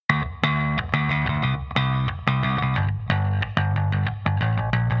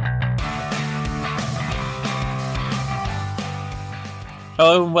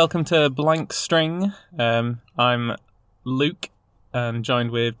Hello and welcome to Blank String. I'm Luke and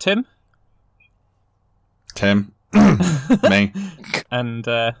joined with Tim. Tim. Me. And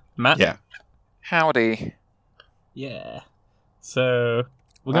Matt. Yeah. Howdy. Yeah. So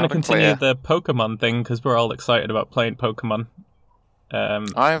we're going to continue the Pokemon thing because we're all excited about playing Pokemon.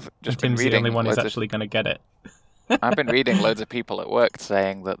 I've just been Tim's reading the only one who's actually going to get it. I've been reading loads of people at work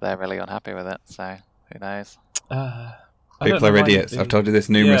saying that they're really unhappy with it, so who knows? People are idiots. I've told you this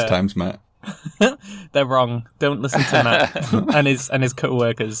numerous times, Matt. They're wrong. Don't listen to Matt and his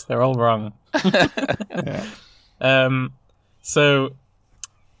co-workers. They're all wrong. Yeah. So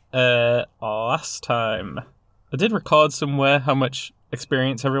last time I did record somewhere how much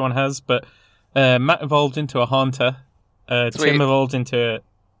experience everyone has, but Matt evolved into a Haunter. Tim evolved into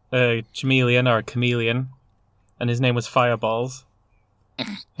a chameleon or a chameleon, and his name was Fireballs.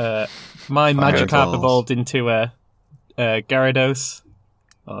 My Magikarp evolved into a Gyarados.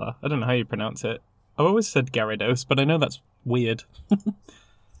 I don't know how you pronounce it. I've always said Gyarados, but I know that's weird.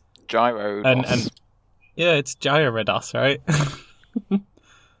 Gyrodos. And yeah, it's Gyarados, right?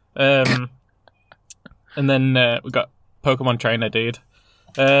 And then we got Pokemon Trainer Dude.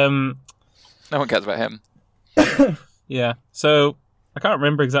 No one cares about him. Yeah, so I can't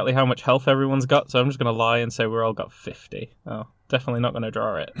remember exactly how much health everyone's got, so I'm just going to lie and say we're all got 50. Oh, definitely not going to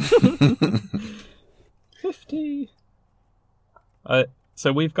draw it. 50.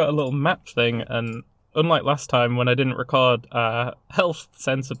 So we've got a little map thing, and unlike last time when I didn't record health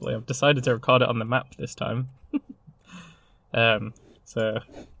sensibly, I've decided to record it on the map this time. So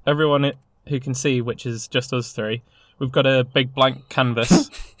everyone who can see, which is just us three, we've got a big blank canvas.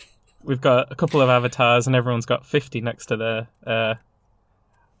 We've got a couple of avatars, and everyone's got 50 next to their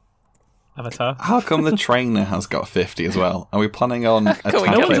avatar. How come the trainer has got 50 as well? Are we planning on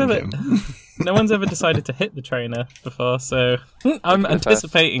attacking him? No one's ever decided to hit the trainer before, so I'm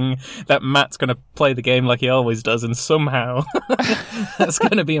anticipating that Matt's going to play the game like he always does, and somehow that's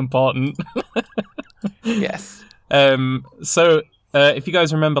going to be important. Yes. So if you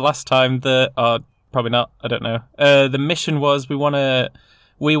guys remember last time, probably not, I don't know. The mission was we want to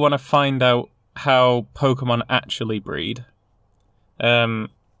find out how Pokemon actually breed. And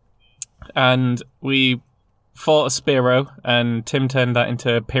we fought a Spearow, and Tim turned that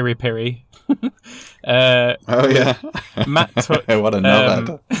into Piri Piri. Oh yeah, Matt took what a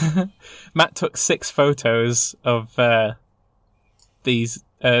knowhead. Matt took 6 photos of these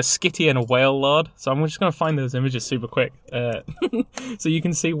Skitty and a Whale Lord. So I'm just going to find those images super quick, so you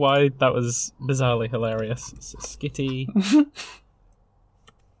can see why that was bizarrely hilarious. So Skitty,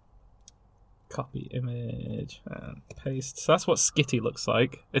 copy image and paste. So that's what Skitty looks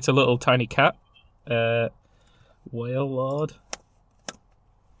like. It's a little tiny cat. Whale Lord.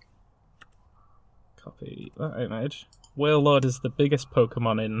 Copy that image. Whale Lord is the biggest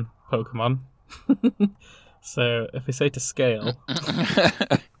Pokemon in Pokemon. So if we say to scale,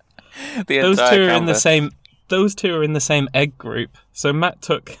 those two are in the same. Those two are in the same egg group. So Matt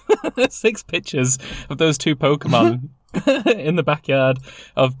took 6 pictures of those 2 Pokemon in the backyard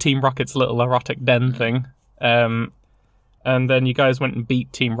of Team Rocket's little erotic den thing. And then you guys went and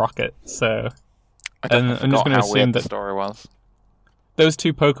beat Team Rocket. So I'm just going to assume that the story was. Those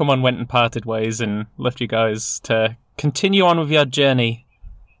 2 Pokemon went and parted ways and left you guys to continue on with your journey.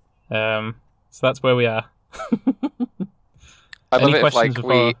 So that's where we are. I love it if,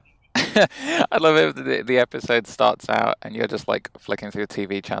 I love it if the episode starts out and you're just like flicking through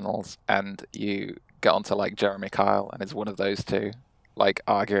TV channels and you get onto like Jeremy Kyle and it's one of those 2 like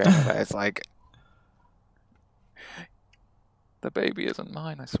arguing. It's like, the baby isn't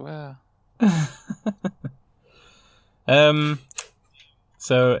mine, I swear.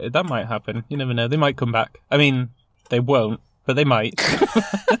 So that might happen. You never know. They might come back. I mean, they won't, but they might.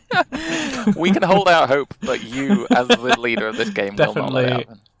 We can hold out hope, but you, as the leader of this game, will not let it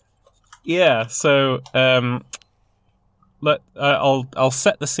happen. Yeah. So I'll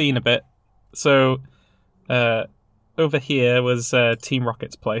set the scene a bit. So over here was Team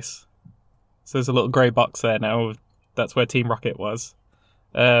Rocket's place. So there's a little grey box there now. That's where Team Rocket was.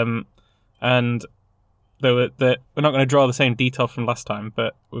 And we're not going to draw the same detail from last time,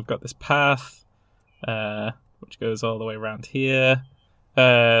 but we've got this path, which goes all the way around here.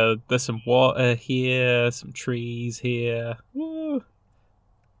 There's some water here, some trees here. Woo.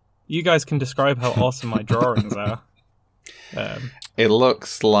 You guys can describe how awesome my drawings are. It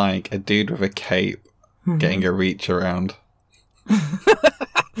looks like a dude with a cape getting a reach around.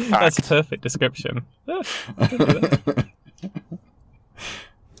 That's a perfect description.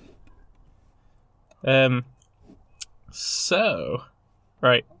 So,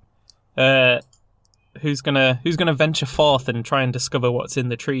 right. who's gonna venture forth and try and discover what's in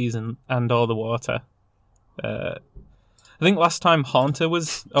the trees and all the water. I think last time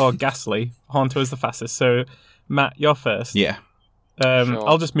Ghastly. Haunter was the fastest. So Matt, you're first. Yeah. Sure.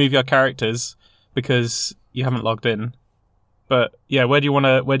 I'll just move your characters because you haven't logged in. But yeah, where do you want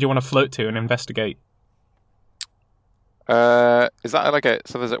to float to and investigate? Is that like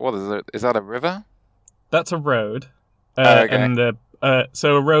is that a river? That's a road. Okay. And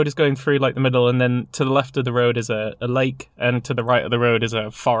so a road is going through like the middle, and then to the left of the road is a lake, and to the right of the road is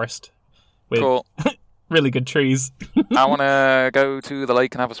a forest with Cool. really good trees. I want to go to the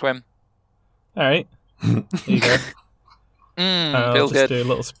lake and have a swim. All right, there you go. I'll Feels just good. do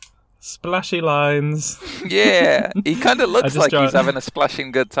little splashy lines. Yeah, he kind of looks just like draw- he's having a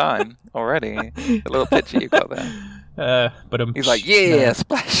splashing good time already. The little picture you got there. But He's like, yeah,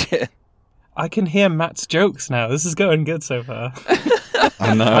 splash it. I can hear Matt's jokes now. This is going good so far.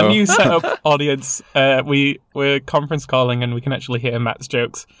 I know. Our new setup audience, we're conference calling and we can actually hear Matt's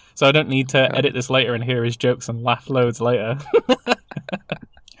jokes. So I don't need to edit this later and hear his jokes and laugh loads later.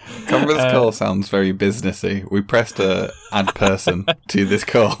 Conference call sounds very businessy. We pressed a add person to this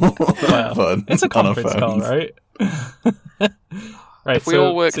call button. It's a on our conference call, phones. right? Right. If we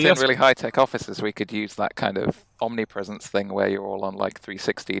all worked in yes- really high-tech offices, we could use that kind of omnipresence thing where you're all on like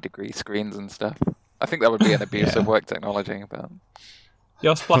 360-degree screens and stuff. I think that would be an abuse of work technology, but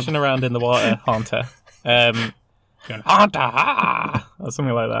You're splashing around in the water, Haunter. Going, Haunter, ha! Or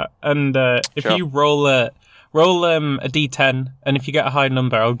something like that. And if Sure. you roll a d10, and if you get a high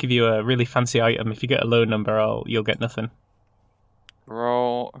number, I'll give you a really fancy item. If you get a low number, you'll get nothing.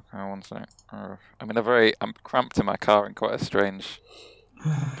 roll. Okay, one sec. I'm cramped in my car in quite a strange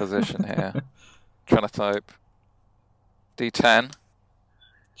position here. Trying to type D10.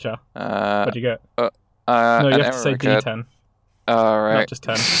 Sure. Uh, What'd you get? no, No, you have to say D10, All right. not just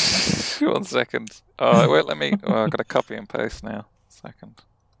 10. 1 second. Oh, it won't let me. Oh, I've got to copy and paste now. Second.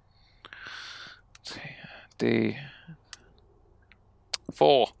 D.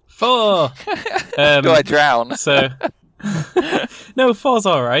 4. 4! Do I drown? So... No, 4's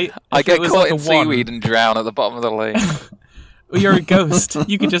alright. I If get it was caught like in a 1, seaweed and drown at the bottom of the lake. well, you're a ghost.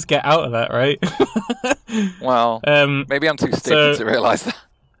 You could just get out of that, right? Well, maybe I'm too stupid to realise that.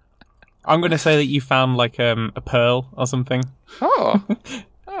 I'm going to say that you found like a pearl or something. Oh,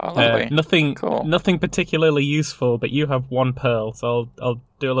 lovely. Nothing, Cool. nothing particularly useful, but you have 1 pearl, so I'll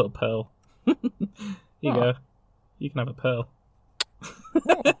do a little pearl. Here you go. You can have a pearl.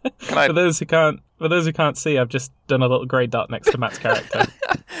 Can I For those who can't see, I've just done a little grey dot next to Matt's character.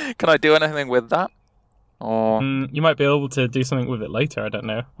 can I do anything with that? Or You might be able to do something with it later. I don't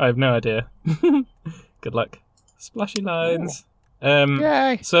know. I have no idea. Good luck. Splashy lines.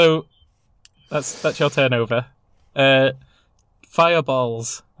 yay! So that's your turnover.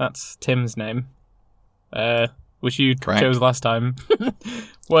 Fireballs. That's Tim's name. Which you Correct. chose last time.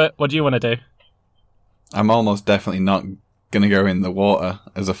 What do you want to do? I'm almost definitely not going to go in the water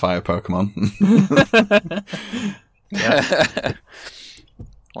as a fire Pokemon.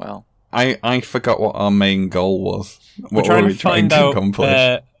 Well, I forgot what our main goal was. We're What trying were to we trying find to out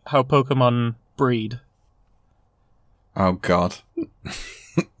accomplish? how Pokemon breed. Oh god.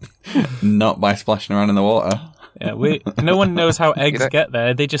 Not by splashing around in the water. Yeah, no one knows how eggs don't- get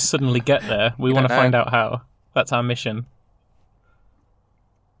there. They just suddenly get there. We You want to don't find know. out how. That's our mission.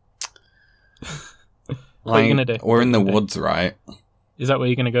 What are you gonna do? We're in the What are you gonna do? woods, right? Is that where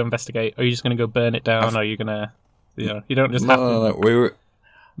you're going to go investigate? Or are you just going to go burn it down? Or are you going to... you don't just have to... No. We were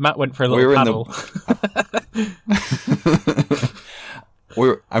Matt went for a We little were in paddle.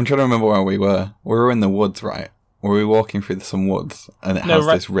 I'm trying to remember where we were. We were in the woods, right? Were we walking through some woods and it has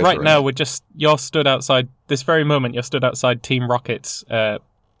this river? Right in now, it? you're stood outside... This very moment, you're stood outside Team Rocket's...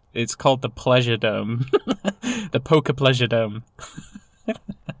 it's called the Pleasure Dome. The Poker Pleasure Dome.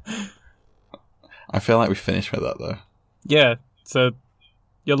 I feel like we finished with that though. Yeah, so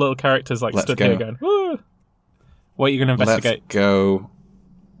your little character's like Let's stood go. here going, woo! What are you going to investigate? Let's go.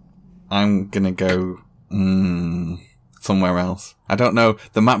 I'm gonna go somewhere else. I don't know.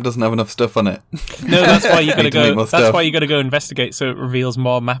 The map doesn't have enough stuff on it. No, that's why you got to Need to make go. more That's stuff. why you got to go investigate, so it reveals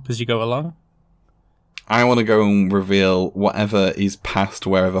more map as you go along. I want to go and reveal whatever is past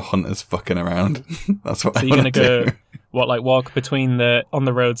wherever Hunter's fucking around. That's what So I you're want gonna to go, do. walk on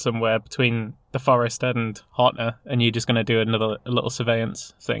the road somewhere between the forest and Hartner, and you're just gonna do a little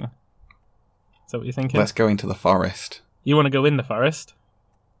surveillance thing. Is that what you're thinking? Let's go into the forest. You want to go in the forest,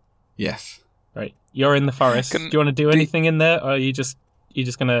 Yes. right? You're in the forest. Do you want to do anything in there, or are you just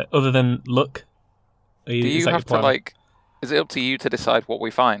gonna, other than look? do you have to like? Is it up to you to decide what we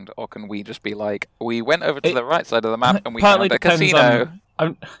find, or can we just be like, we went over to It the right side of the map and we partly found a depends casino?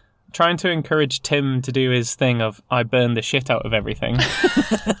 trying to encourage Tim to do his thing of I burn the shit out of everything.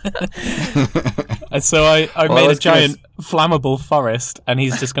 And so I made a giant flammable forest, and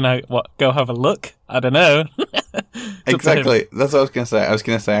he's just gonna go have a look? I don't know. Exactly. That's what I was gonna say. I was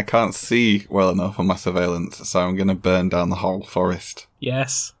gonna say I can't see well enough on my surveillance, so I'm gonna burn down the whole forest.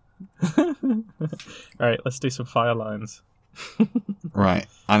 Yes. All right, let's do some fire lines. Right.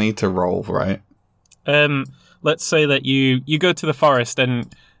 I need to roll, right? Let's say that you go to the forest,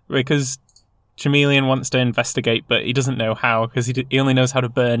 and because Chameleon wants to investigate, but he doesn't know how, because he only knows how to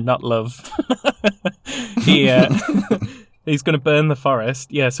burn, not love. He's going to burn the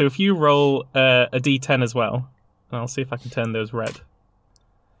forest. Yeah, so if you roll a d10 as well, and I'll see if I can turn those red.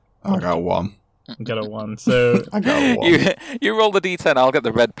 I got 1. I got a 1, so... I got a 1. You roll the d10, I'll get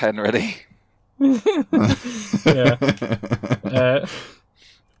the red pen ready. Yeah.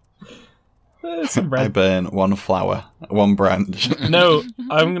 Some red. I burn 1 flower, 1 branch. No,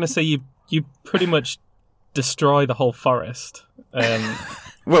 I'm going to say you pretty much destroy the whole forest.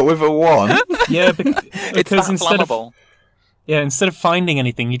 Well, with a 1? Yeah, It's because that flammable. instead of finding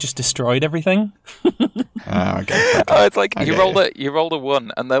anything, you just destroyed everything. Okay. Oh, it's like I you get rolled you. it. You rolled a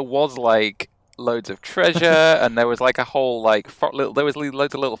 1, and there was like loads of treasure, and there was like a whole like there was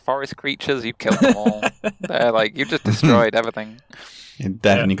loads of little forest creatures. You killed them all. They're like you just destroyed everything. You're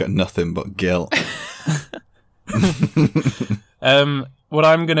dead and you got nothing but guilt. What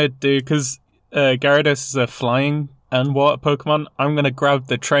I'm gonna do, because Gyarados is a flying and water Pokemon, I'm gonna grab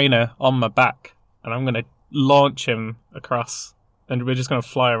the trainer on my back and I'm gonna launch him across, and we're just gonna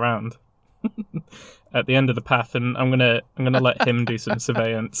fly around at the end of the path, and I'm gonna let him do some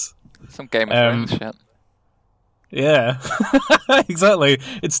surveillance. Some Game of Thrones shit. Yeah, exactly.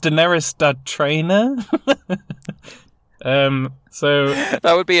 It's Daenerys the trainer. So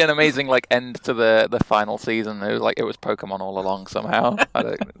That would be an amazing like end to the final season. It was Pokemon all along somehow. I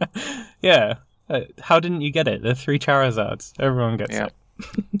don't... yeah, how didn't you get it? The 3 Charizards. Everyone gets Yeah.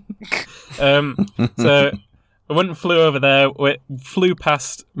 it. So I went and flew over there. We flew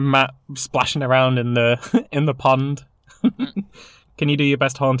past Matt splashing around in the pond. Can you do your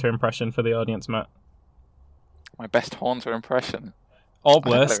best Haunter impression for the audience, Matt? My best Haunter impression. Or I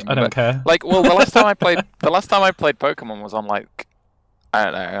don't worst, I don't care. Like, well, the last time I played Pokemon was on like, I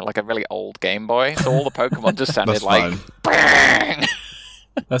don't know, like a really old Game Boy. So all the Pokemon just sounded That's like, fine. bang!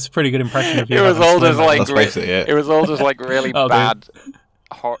 That's a pretty good impression of you. It was all just like, That's basically it. it was all just like really Oh, dude. bad,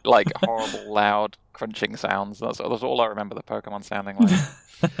 horrible, loud crunching sounds. That's all I remember the Pokemon sounding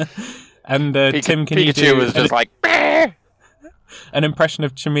like. And Tim, can you Pikachu do was just like, "Bah!" an impression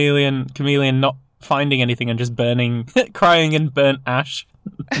of Chameleon not finding anything and just burning, crying in burnt ash?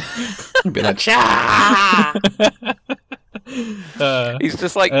 You'd be like, He's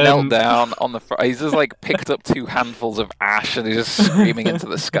just like knelt down on the front. He's just like picked up 2 handfuls of ash and he's just screaming into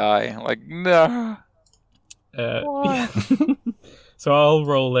the sky. Like, no. Yeah. So I'll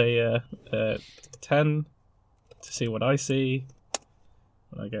roll a 10 to see what I see.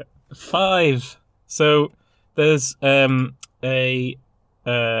 What I get 5. So there's let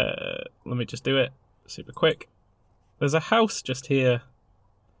me just do it super quick. There's a house just here.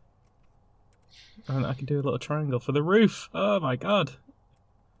 And I can do a little triangle for the roof. Oh my god.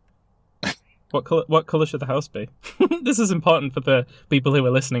 What color should the house be? This is important for the people who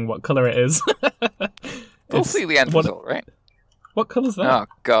are listening, what color it is. We'll see the end result, right? What color's that? Oh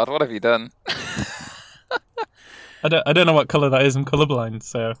god, what have you done? I don't know what color that is. I'm colorblind.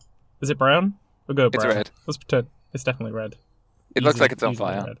 So is it brown? We'll go brown. It's red. Let's pretend it's definitely red. It looks Easy- like it's on easily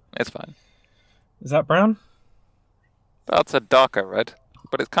fire. red. It's fine. Is that brown? That's a darker red,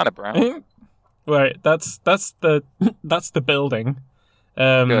 but it's kind of brown. Right, that's the building.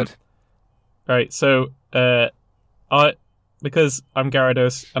 Good. Right, so because I'm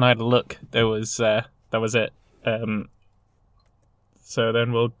Gyarados and I had a look, that was it. So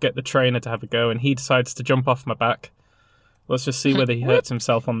then we'll get the trainer to have a go, and he decides to jump off my back. Let's just see whether he hurts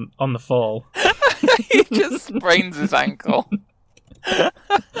himself on the fall. He just sprains his ankle.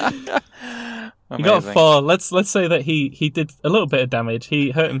 He got a 4. Let's say that he did a little bit of damage.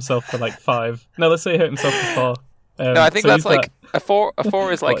 He hurt himself for like 5. No, let's say he hurt himself for 4. No, I think so that's he's like a 4. A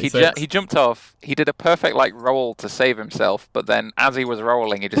 4 is like he 46. he jumped off. He did a perfect like roll to save himself, but then as he was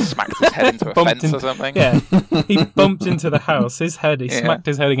rolling, he just smacked his head into a Bumped fence in- or something. Yeah, he bumped into the house. He Yeah. smacked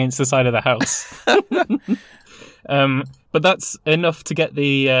his head against the side of the house. But that's enough to get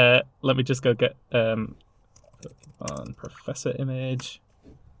the. Let me just go get on Professor Image.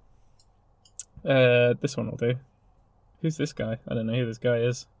 This one will do. Who's this guy? I don't know who this guy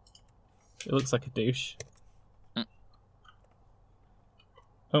is. It looks like a douche.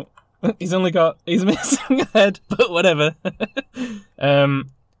 Oh, he's missing a head, but whatever.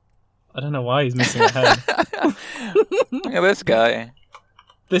 I don't know why he's missing a head. Look at this guy.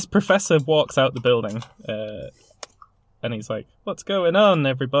 This professor walks out the building, and he's like, "What's going on,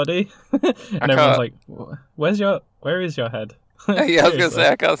 everybody?" And everyone's like, where is your head?" Yeah, I was gonna say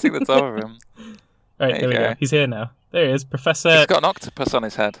I can't see the top of him. Right, there we go. He's here now. There he is, Professor. He's got an octopus on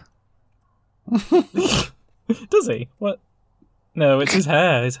his head. Does he? What? No, it's his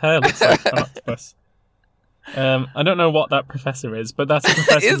hair. His hair looks like an octopus. I don't know what that professor is, but that's a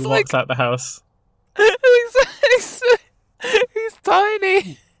professor who walks out the house. He's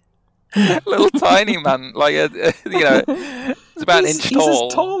tiny. Little tiny man. Like, it's about an inch tall. He's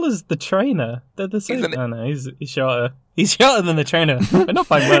as tall as the trainer. They're the same. No, he's shorter. He's shorter than the trainer, but not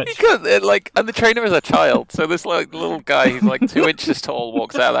by much. And the trainer is a child, so this little guy who's like 2 inches tall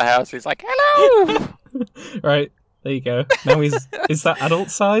walks out of the house. He's like, "Hello." Right, there you go. Now is that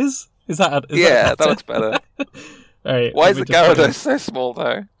adult size? That looks better. Right, why is the Gyarados so small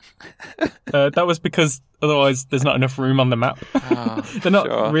though? That was because otherwise there's not enough room on the map. They're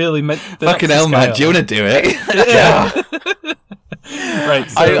not really meant. Fucking hell, Matt! Do you want to do it? Yeah. Right.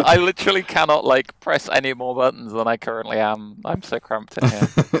 So... I literally cannot press any more buttons than I currently am. I'm so cramped in here.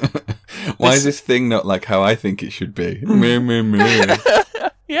 Why is this thing not like how I think it should be? Moo moo moo.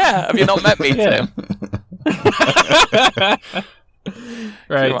 Yeah. Have you not met me, Tim?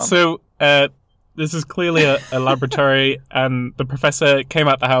 Right. So this is clearly a laboratory, and the professor came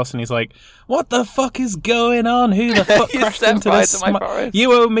out the house and he's like, "What the fuck is going on? Who the fuck crashed into this?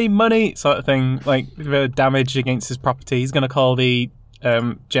 You owe me money," sort of thing. Like damage against his property. He's going to call the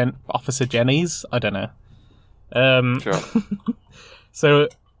Officer Jenny's. I don't know. Sure. So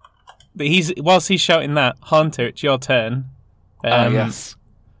whilst he's shouting that, Haunter, it's your turn. Yes.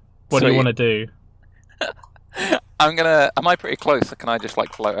 What do you want to do? Am I pretty close? Or can I just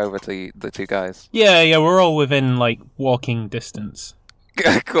float over to the two guys? Yeah, we're all within walking distance.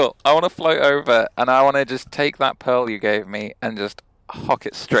 Cool. I want to float over, and I want to just take that pearl you gave me and just hock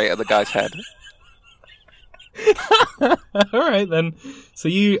it straight at the guy's head. All right then. So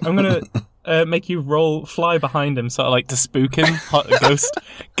I'm gonna make you fly behind him, sort of to spook him,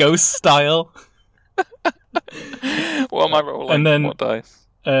 ghost style. What am I rolling? And then what dice?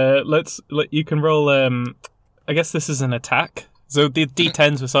 You can roll. I guess this is an attack. So the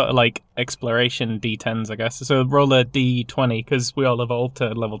D10s were sort of exploration D10s, I guess. So roll a D20 because we all evolved to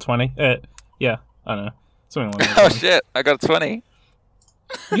level 20. Yeah, I don't know. Something like that. Oh shit! I got a 20.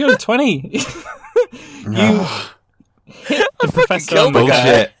 You got a 20. You hit the professor on the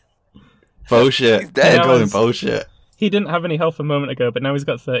bullshit. Bullshit. He's dead. I'm calling bullshit. He didn't have any health a moment ago, but now he's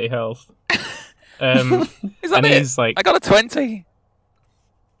got 30 health. He's I got a 20.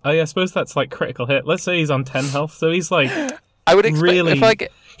 Oh yeah, I suppose that's critical hit. Let's say he's on 10 health, so he's I would expect really.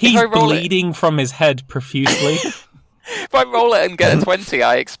 He's bleeding from his head profusely. If I roll it and get a 20,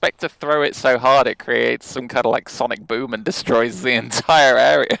 I expect to throw it so hard it creates some kind of sonic boom and destroys the entire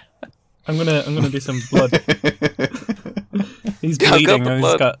area. I'm gonna do some blood. He's bleeding and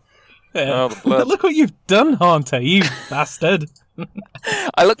he's got. The blood. Look what you've done, Haunter, you bastard.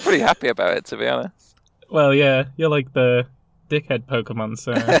 I look pretty happy about it, to be honest. Well, yeah, you're like the dickhead Pokemon,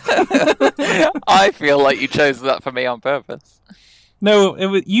 so... I feel like you chose that for me on purpose. No,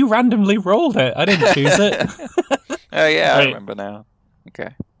 you randomly rolled it. I didn't choose it. Oh, yeah, right. I remember now.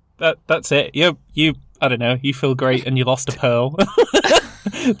 Okay. That's it. You I don't know, you feel great and you lost a pearl.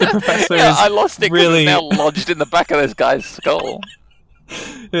 The professor is I lost it really... it's now lodged in the back of this guy's skull.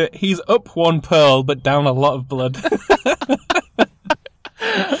 He's up one pearl, but down a lot of blood.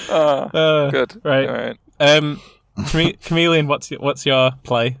 Good. Right. All right. Chameleon, what's your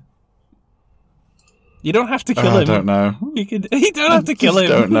play? You don't have to kill him. I don't know. You don't have to kill him. I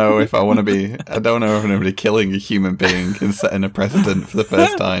don't know if I want to be. I don't know if I'm going to be killing a human being and setting a precedent for the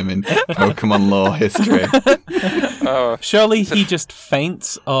first time in Pokemon lore history. Surely he just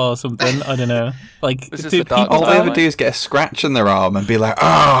faints or something. I don't know. All they ever do is get a scratch on their arm and be like,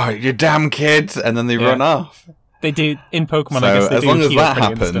 "Oh, you damn kids," and then they run off. They do in Pokemon. So I guess they as do long as that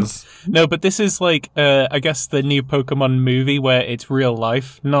happens. instant. No, but this is I guess the new Pokemon movie where it's real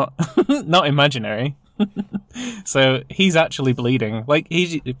life, not imaginary. So he's actually bleeding.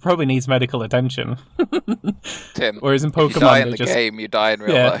 He probably needs medical attention. Tim, whereas in Pokemon, you die in the game, you die in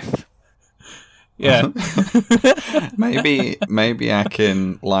real life. Yeah. maybe I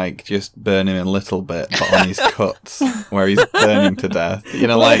can just burn him a little bit, but on his cuts where he's burning to death.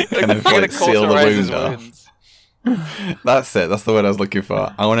 Kind of seal the wound off. That's it. That's the word I was looking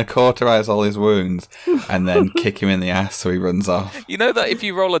for. I want to cauterize all his wounds and then kick him in the ass so he runs off. You know that if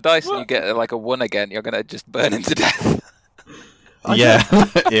you roll a dice and you get a 1 again, you're gonna just burn him to death. Yeah,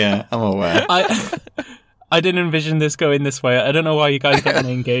 yeah, I'm aware. I didn't envision this going this way. I don't know why you guys got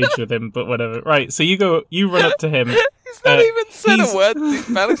engaged with him, but whatever. Right, so you run up to him. He's not even said a word. He's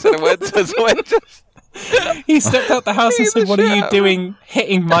barely said a word to us. He stepped out the house and said, "What are you doing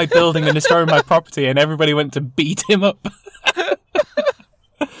hitting my building and destroying my property?" And everybody went to beat him up.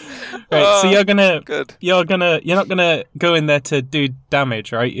 Right, so you're not gonna go in there to do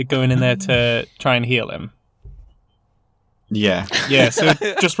damage, right? You're going in there to try and heal him. Yeah. Yeah, so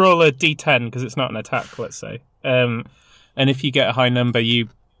just roll a d10 because it's not an attack, let's say. And if you get a high number, he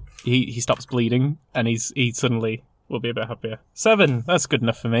stops bleeding and he suddenly will be a bit happier. 7, that's good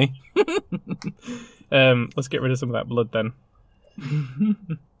enough for me. Let's get rid of some of that blood then.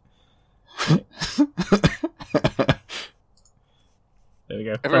 There we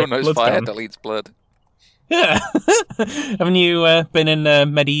go. Everyone knows fire deletes blood. Yeah. Haven't you been in a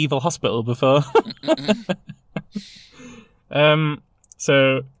medieval hospital before?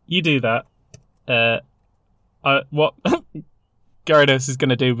 So you do that. What Gyarados is going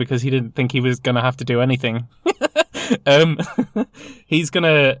to do, because he didn't think he was going to have to do anything. He's going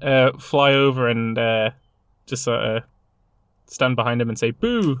to fly over and just sort of stand behind him and say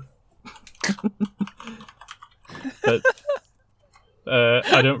 "boo." But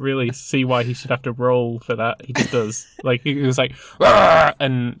I don't really see why he should have to roll for that. He just does. Like he was like, "Rah!"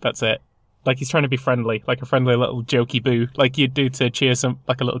 And that's it. Like he's trying to be friendly, like a friendly little jokey boo, like you'd do to cheer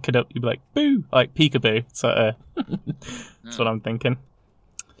like a little kid up. You'd be like "boo," like peekaboo. So that's what I'm thinking.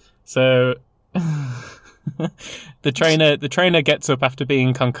 So the trainer gets up after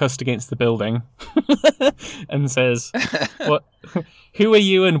being concussed against the building and says, "What? Who are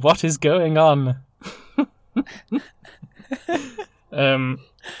you and what is going on?"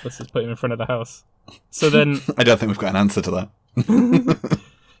 Let's just put him in front of the house. So then I don't think we've got an answer to that.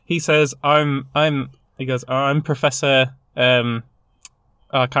 He says, he goes, I'm Professor, I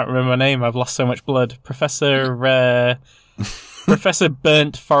can't remember my name, I've lost so much blood. Professor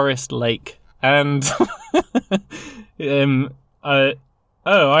Burnt Forest Lake. And, I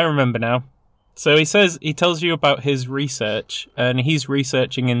remember now. So he tells you about his research, and he's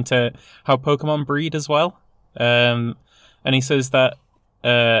researching into how Pokemon breed as well. And he says that,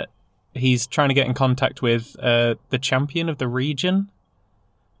 he's trying to get in contact with, the champion of the region.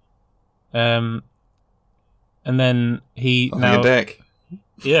 And then he like a dick.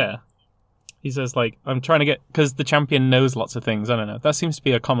 Yeah, he says like, I'm trying to get, because the champion knows lots of things. I don't know. That seems to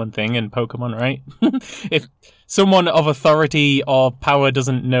be a common thing in Pokemon, right? If someone of authority or power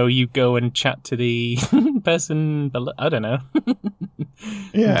doesn't know, you go and chat to the person below. I don't know.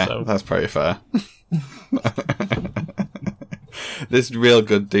 Yeah, so. That's pretty fair. This real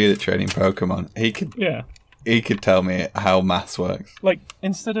good dude at training Pokemon, he could tell me how maths works. Like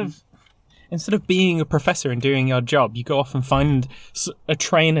instead of being a professor and doing your job, you go off and find a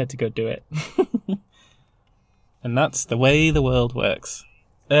trainer to go do it. And that's the way the world works.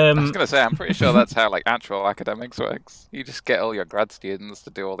 I was going to say, I'm pretty sure that's how like actual academics works. You just get all your grad students to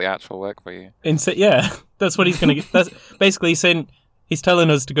do all the actual work for you. Yeah, that's what he's going to get. That's basically saying, he's telling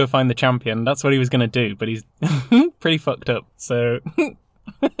us to go find the champion. That's what he was going to do, but he's pretty fucked up. So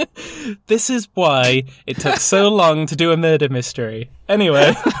this is why it took so long to do a murder mystery.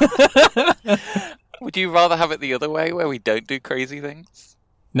 Anyway. Would you rather have it the other way, where we don't do crazy things?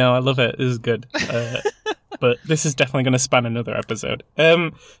 No, I love it. This is good. But this is definitely going to span another episode.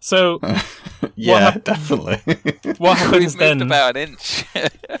 So yeah, definitely. What happens then? We've moved about an inch.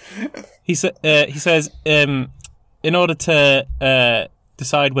 He says, in order to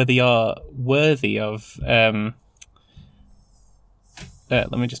decide whether you're worthy of, let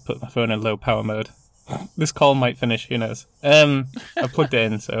me just put my phone in low power mode. This call might finish, who knows. I plugged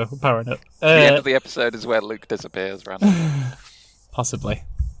it in, so we'll power it up. The end of the episode is where Luke disappears, randomly. Possibly.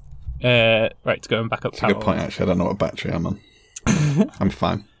 Right, going back up. That's a good point, actually. I don't know what battery I'm on. I'm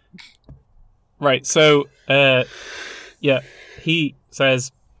fine. Right, so, he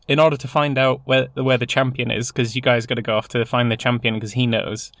says, in order to find out where the champion is, because you guys got to go off to find the champion because he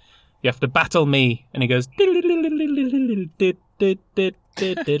knows, you have to battle me. And he goes,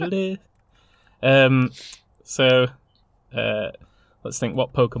 so, let's think,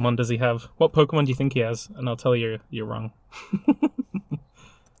 what Pokemon does he have? What Pokemon do you think he has? And I'll tell you you're wrong.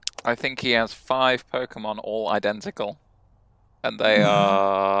 I think he has 5 Pokemon, all identical. And they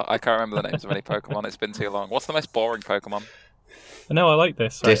are... I can't remember the names of any Pokemon, it's been too long. What's the most boring Pokemon? No, I like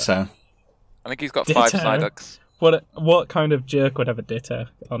this. Ditto. I think he's got 5 Psyducks. What kind of jerk would have a Ditto,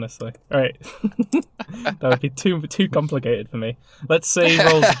 honestly? Alright. That would be too complicated for me. Let's say he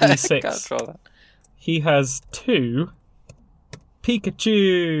rolls a d6. Can't draw that. He has 2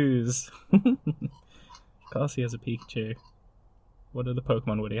 Pikachus. Of course he has a Pikachu. What other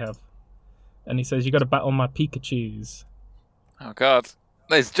Pokemon would he have? And he says, "You got to battle my Pikachus." Oh God,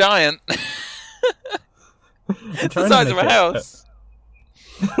 it's giant. It's the size of a house.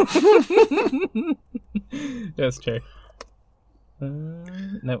 That's true.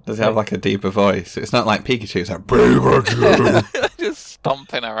 No. Does it have like a deeper voice? It's not like Pikachu. It's like Pikachu. Just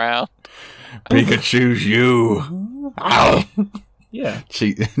stomping around. Pikachu's you. Ow. Yeah.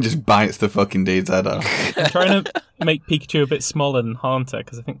 She just bites the fucking dude's head off. I'm trying to make Pikachu a bit smaller than Haunter,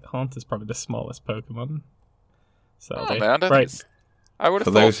 because I think Haunter's probably the smallest Pokemon. So right. I would have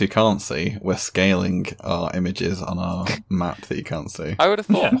For those who can't see, we're scaling our images on our map that you can't see. I would have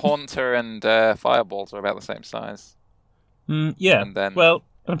thought Haunter and Fireballs are about the same size. Yeah. And then, well,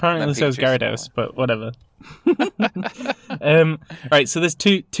 apparently so is Gyarados, but whatever. Right, so there's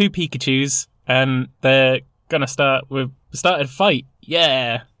two Pikachus, and they're gonna start with started a fight.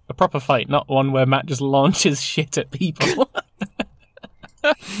 Yeah, a proper fight, not one where Matt just launches shit at people.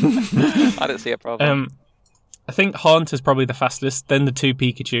 I don't see a problem. I think Haunter's probably the fastest, then the two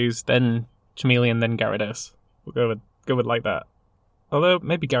Pikachus, then Chameleon, then Gyarados. We'll go with like that. Although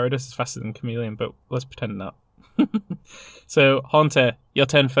maybe Gyarados is faster than Chameleon, but let's pretend not. So Haunter, your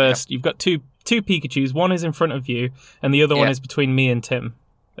turn first. Yep. You've got two Pikachus. One is in front of you, and the other one is between me and Tim.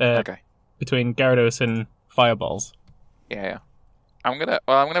 Okay. Between Gyarados and Fireballs. Yeah. I'm gonna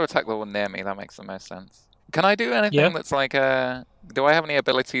attack the one near me. That makes the most sense. Can I do anything that's like do I have any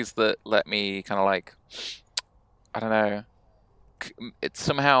abilities that let me kind of like, I don't know, it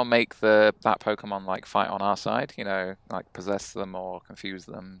somehow make that Pokemon like fight on our side? You know, like possess them or confuse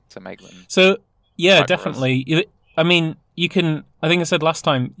them to make them. So yeah, definitely. I mean, you can. I think I said last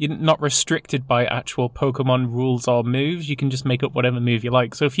time, you're not restricted by actual Pokemon rules or moves. You can just make up whatever move you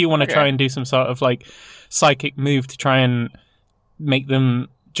like. So if you want to try and do some sort of like psychic move to try and make them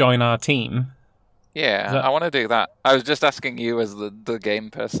join our team. Yeah, I want to do that. I was just asking you as the game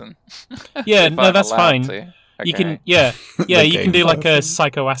person. Yeah, no, that's fine. Okay. You can, you can do like a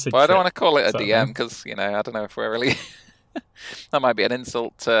Psycho Acid. Well, I don't want to call it a DM because I don't know if we're really. That might be an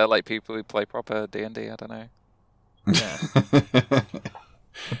insult to like people who play proper D&D. I don't know. Yeah.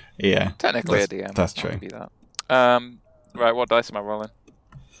 Yeah. Technically a DM. That's true. Right, what dice am I rolling?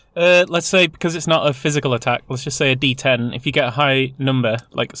 Let's say, because it's not a physical attack, let's just say a D10. If you get a high number,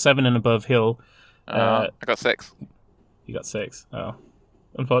 like 7 and above, he'll... I got 6. You got 6. Oh.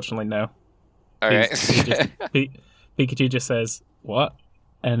 Unfortunately, no. Okay. Pikachu just says, what?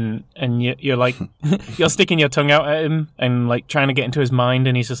 And you're like... you're sticking your tongue out at him and like trying to get into his mind,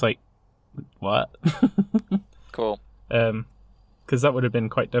 and he's just like, what? Cool. Because that would have been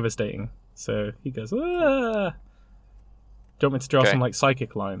quite devastating. So he goes, ah! Do you want me to draw some like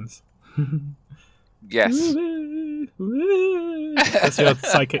psychic lines? Yes. That's your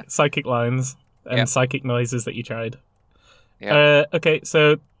psychic lines and psychic noises that you tried. Yeah. Okay,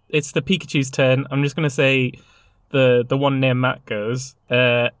 so it's the Pikachu's turn. I'm just going to say the one near Matt goes.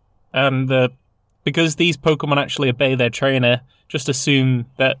 Because these Pokemon actually obey their trainer, just assume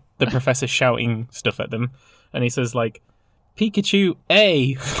that the professor's shouting stuff at them. And he says, like, Pikachu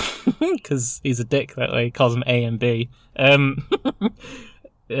A, because he's a dick that way. He calls them A and B.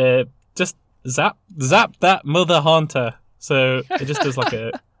 Just zap that mother Haunter. So it just does like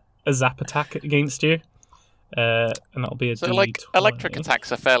a zap attack against you. And that'll be a D20. Like, electric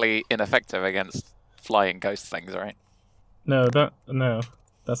attacks are fairly ineffective against flying ghost things, right? No,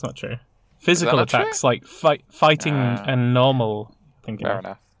 that's not true. Physical attacks, like fighting and normal. Fair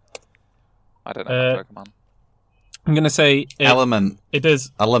enough. I don't know my Pokemon. I'm going to say... It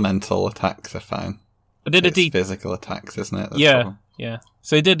is... Elemental attacks are fine. I did it's physical attacks, isn't it? Yeah.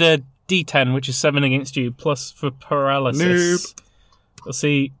 So he did a D10, which is 7 against you, plus for paralysis. Nope. We'll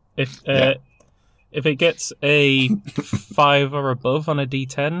see if it gets a 5 or above on a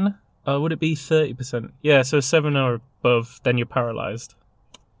D10. Would it be 30%? Yeah, so 7 or above, then you're paralyzed.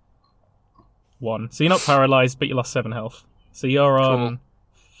 1. So you're not paralyzed, but you lost 7 health. So you're on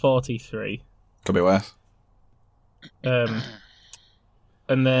 43. Could be worse. And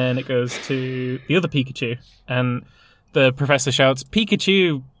then it goes to the other Pikachu, and the professor shouts,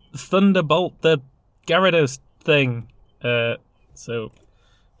 Pikachu, Thunderbolt the Gyarados thing. But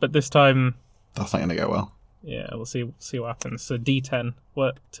this time... That's not going to go well. Yeah, we'll see what happens. So D10,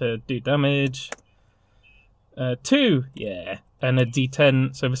 what to do damage? 2, yeah. And a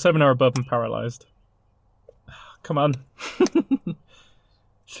D10, so for 7 or above, I'm paralyzed. Come on.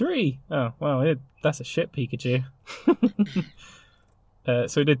 3. Oh, wow, that's a shit Pikachu.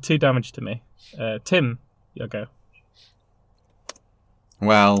 So it did 2 damage to me. Tim, you'll go.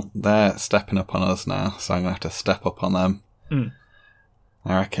 Well, they're stepping up on us now, so I'm going to have to step up on them.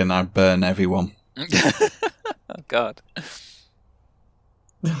 I reckon I burn everyone. Oh, God.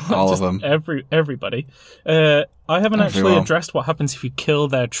 All of them. Everybody. I haven't actually Everyone. addressed what happens if you kill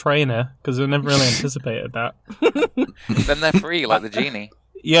their trainer, because I never really anticipated that. Then they're free, like the genie.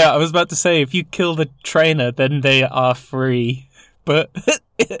 Yeah, I was about to say, if you kill the trainer, then they are free. But,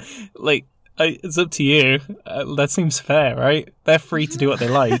 like, it's up to you. That seems fair, right? They're free to do what they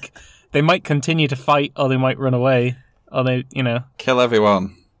like. They might continue to fight, or they might run away, or they, Kill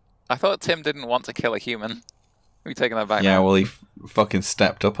everyone. I thought Tim didn't want to kill a human. Are we taking that back? Yeah, now? well, he fucking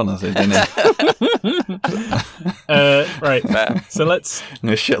stepped up on us, didn't he? Right. Fair. So let's... I'm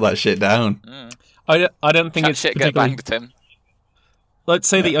gonna shut that shit down. I don't think Chat it's shit, get particularly... banged, Tim. Let's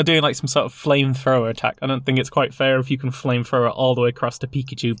say that you're doing like some sort of flamethrower attack. I don't think it's quite fair if you can flamethrower it all the way across to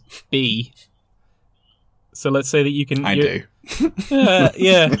Pikachu B. So let's say that you can... I do.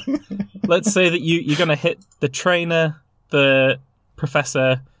 Yeah. Let's say that you're going to hit the trainer, the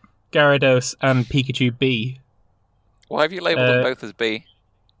Professor, Gyarados, and Pikachu B. Why have you labelled them both as B?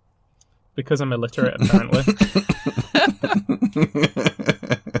 Because I'm illiterate, apparently.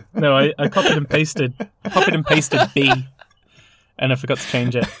 No, I copied and pasted B, and I forgot to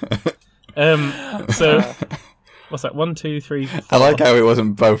change it. So what's that? 1, 2, 3, 4. I like how it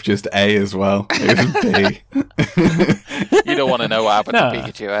wasn't both just A as well. It was B. You don't want to know what happened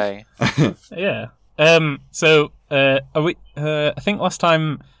to Pikachu, eh? Yeah. So I think last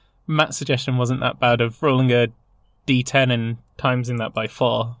time Matt's suggestion wasn't that bad of rolling a D10 and timesing that by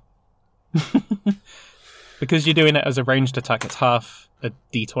 4. Because you're doing it as a ranged attack, it's half a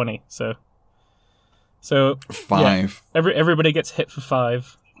D20. So 5. Yeah, everybody gets hit for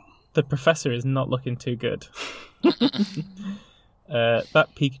 5. The Professor is not looking too good. That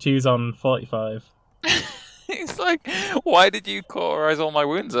Pikachu's on 45. It's like, why did you cauterize all my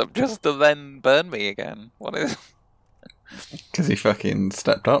wounds up just to then burn me again? What is? Because he fucking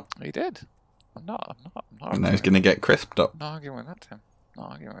stepped up. He did. I'm not. And now he's going to get crisped up. I'm not arguing with that, Tim.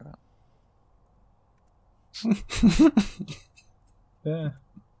 Not arguing with that. Yeah.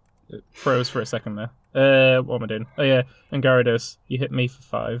 It froze for a second there. What am I doing? Oh yeah, and Gyarados, you hit me for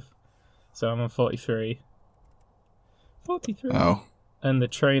 5. So I'm on 43. 43? Oh. And the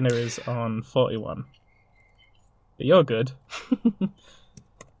trainer is on 41. But you're good.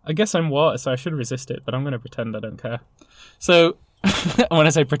 I guess I'm water, so I should resist it, but I'm going to pretend I don't care. So, when I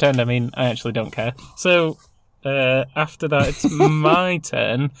say pretend, I mean I actually don't care. So, after that, it's my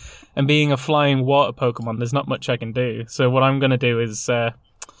turn, and being a flying water Pokemon, there's not much I can do. So what I'm going to do is, I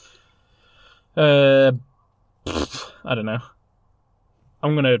don't know.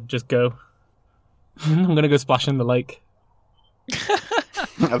 I'm going to just go. I'm going to go splash in the lake.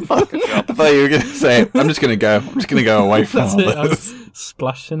 I thought you were going to say, I'm just going to go. I'm just going to go away from That's all it. I this. was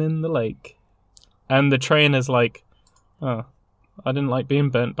splashing in the lake. And the trainer's like, oh, I didn't like being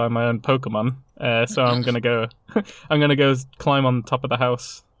burnt by my own Pokemon, so I'm going to go. I'm going to go climb on top of the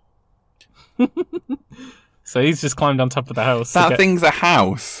house. So he's just climbed on top of the house. That thing's a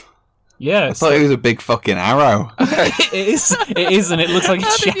house. Yeah. I thought it was a big fucking arrow. It is, and it looks like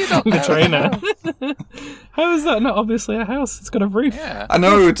it's shooting the trainer. How is that not obviously a house? It's got a roof. Yeah. I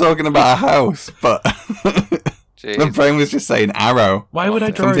know we were talking about a house, but the brain was just saying arrow. Why would I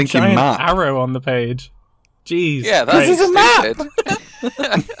draw a giant arrow on the page? Jeez. Yeah, that's this is a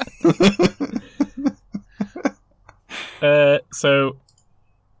map. So,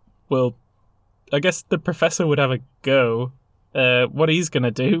 well, I guess the Professor would have a go. What he's going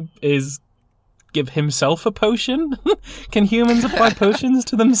to do is give himself a potion. Can humans apply potions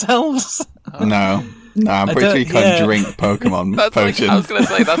to themselves? No, I'm pretty sure you can't drink Pokemon potions. I was going to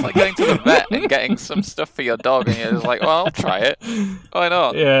say, that's like going to the vet and getting some stuff for your dog, and you're just like, well, I'll try it. Why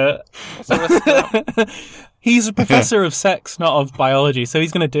not? Yeah. What's the risk of that? He's a professor of sex, not of biology, so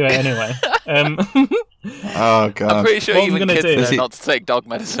he's going to do it anyway. Oh, God. I'm pretty sure What even I'm gonna kids do- know not to take dog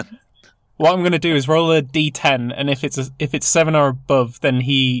medicine. What I'm going to do is roll a d10, and if it's 7 or above, then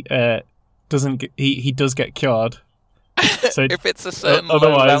he does get cured. So If it's a certain low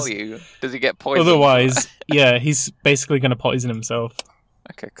otherwise- value, does he get poisoned? otherwise, yeah, he's basically going to poison himself.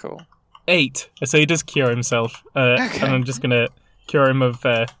 Okay, cool. 8, so he does cure himself, and I'm just going to cure him of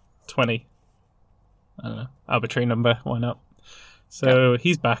 20. I don't know, arbitrary number, why not? So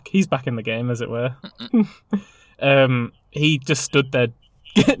he's back in the game, as it were. He just stood there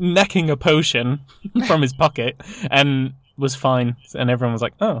necking a potion from his pocket and was fine, and everyone was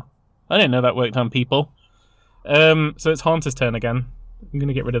like, oh, I didn't know that worked on people. So it's Haunter's turn again. I'm going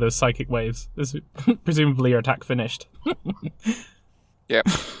to get rid of those psychic waves. Presumably your attack finished. Yep.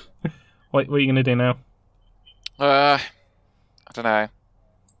 What are you going to do now? I don't know.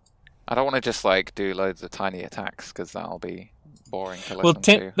 I don't want to just like do loads of tiny attacks because that'll be boring to listen Well,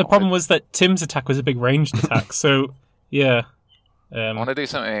 to. the problem was that Tim's attack was a big ranged attack, so yeah. I want to do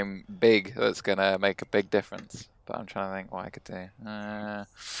something big that's going to make a big difference, but I'm trying to think what I could do.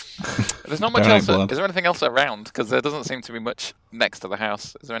 There's not much else. Is there anything else around? Because there doesn't seem to be much next to the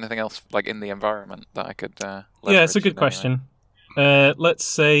house. Is there anything else like in the environment that I could Yeah, it's a good question. Let's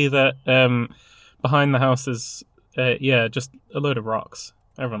say that behind the house is, just a load of rocks.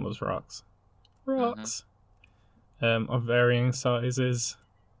 Everyone loves rocks. Rocks. Of varying sizes.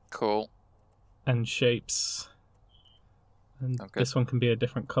 Cool. And shapes. And this one can be a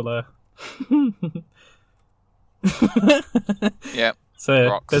different colour. Yeah. So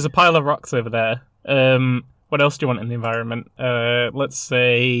rocks. There's a pile of rocks over there. What else do you want in the environment? Let's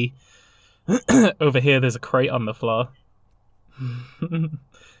say over here there's a crate on the floor.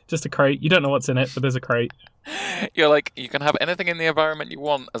 Just a crate. You don't know what's in it, but there's a crate. You're like, you can have anything in the environment you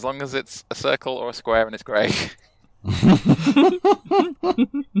want as long as it's a circle or a square and it's grey.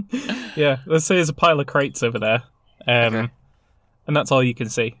 Yeah, let's say there's a pile of crates over there. And that's all you can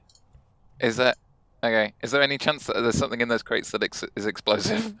see. Is there any chance that there's something in those crates that is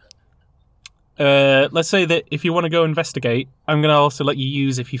explosive? Let's say that if you want to go investigate, I'm going to also let you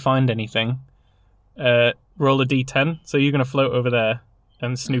use if you find anything. Roll a d10, so you're going to float over there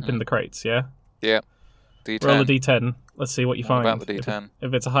and snoop in the crates, yeah? Yeah. D10. Roll a d10. Let's see what you find. About the d10?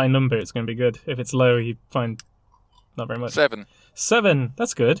 If it's a high number, it's going to be good. If it's low, you find not very much. 7. 7.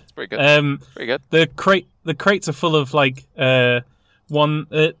 That's good. It's pretty good. Pretty good. The crates are full of like they're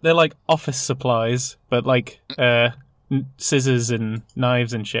like office supplies, but like scissors and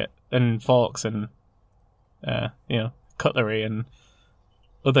knives and shit and forks and cutlery and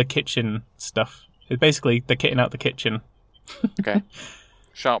other kitchen stuff. It's basically they're kitting out the kitchen. Okay.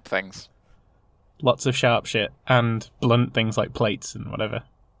 Sharp things. Lots of sharp shit and blunt things like plates and whatever.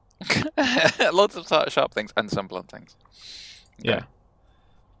 Lots of sharp things and some blunt things. Okay. Yeah.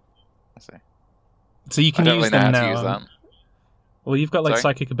 I see. So you can use them now. To use that. Well, you've got like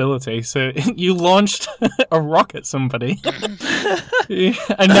psychic ability, so you launched a rock at somebody,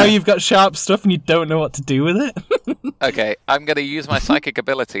 and now you've got sharp stuff, and you don't know what to do with it. Okay, I'm going to use my psychic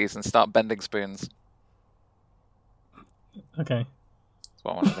abilities and start bending spoons. Okay. That's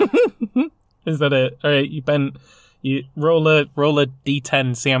what I want to do. Is that it? All right, you roll a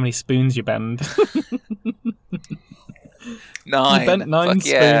d10, see how many spoons you bend. 9. You bent 9 Fuck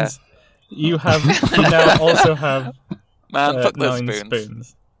spoons. Yeah. You now also have fuck those 9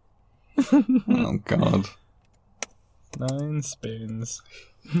 spoons. Oh god. 9 spoons.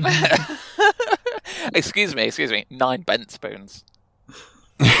 Excuse me. 9 bent spoons.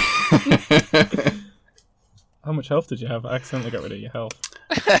 How much health did you have? I accidentally got rid of your health.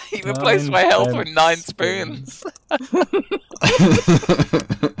 You replaced my health with 9 spoons.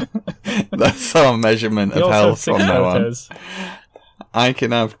 That's our measurement of health from now on. I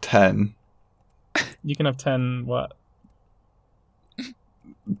can have 10. You can have 10 what?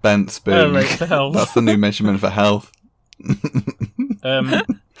 Bent spoons. Oh, right, for health. That's the new measurement for health.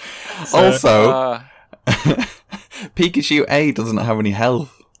 So, Pikachu A doesn't have any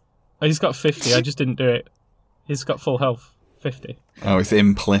health. He's got 50. I just didn't do it. He's got full health. 50. Oh, it's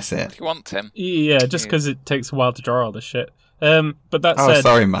implicit. Do you want him? Yeah, just because it takes a while to draw all this shit. But that said,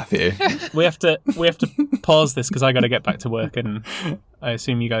 sorry, Matthew. we have to pause this because I got to get back to work, and I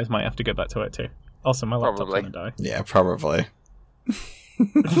assume you guys might have to get back to work too. Also, my laptop's going to die. Yeah, probably.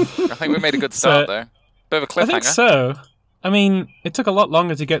 I think we made a good start though. Bit of a cliffhanger. I think so. I mean, it took a lot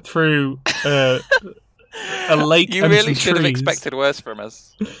longer to get through a lake. You really should have expected worse from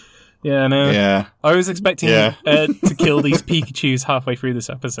us. Yeah, I know. Yeah. I was expecting to kill these Pikachus halfway through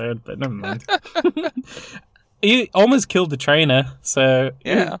this episode, but never mind. He almost killed the trainer, so...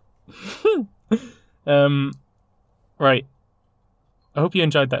 Yeah. Right. I hope you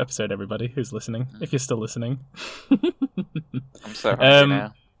enjoyed that episode, everybody who's listening, if you're still listening. I'm so hungry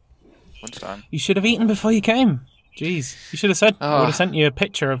now. Lunchtime. You should have eaten before you came. Jeez. You should have said, I would have sent you a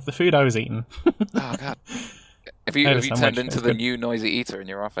picture of the food I was eating. Oh, God. Have you turned into the new noisy eater in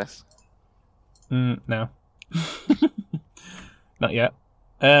your office? No. Not yet.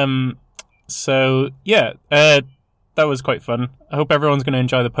 So, yeah, that was quite fun. I hope everyone's going to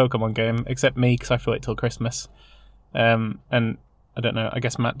enjoy the Pokemon game, except me, because I have to wait till Christmas. And I don't know, I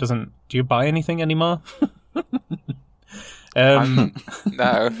guess Matt doesn't... Do you buy anything anymore?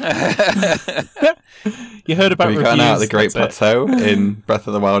 No. You heard about Have you reviews? gotten out the Great Plateau in Breath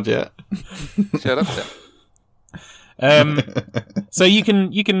of the Wild yet? Shut up, Tim. So you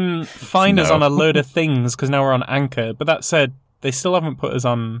can find us on a load of things because now we're on Anchor. But that said, they still haven't put us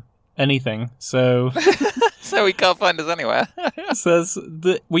on anything. So so we can't find us anywhere.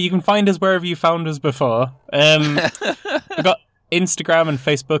 You can find us wherever you found us before. We've got Instagram and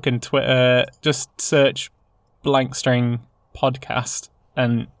Facebook and Twitter. Just search Blank String podcast,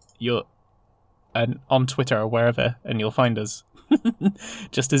 and on Twitter or wherever, and you'll find us.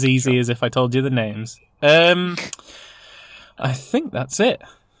 Just as easy as if I told you the names. I think that's it.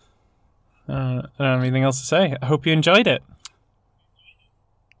 I don't have anything else to say. I hope you enjoyed it.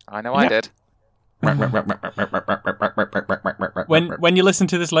 I know I did. When you listen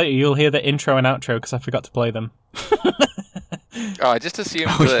to this later, you'll hear the intro and outro because I forgot to play them. I just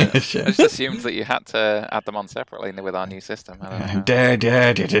assumed that you had to add them on separately with our new system. I don't know.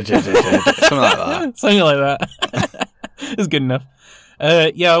 Something like that. It's good enough.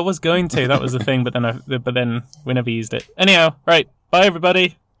 Yeah, I was going to. That was the thing, but then we never used it. Anyhow, right. Bye,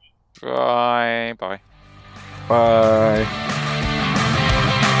 everybody. Bye. Bye.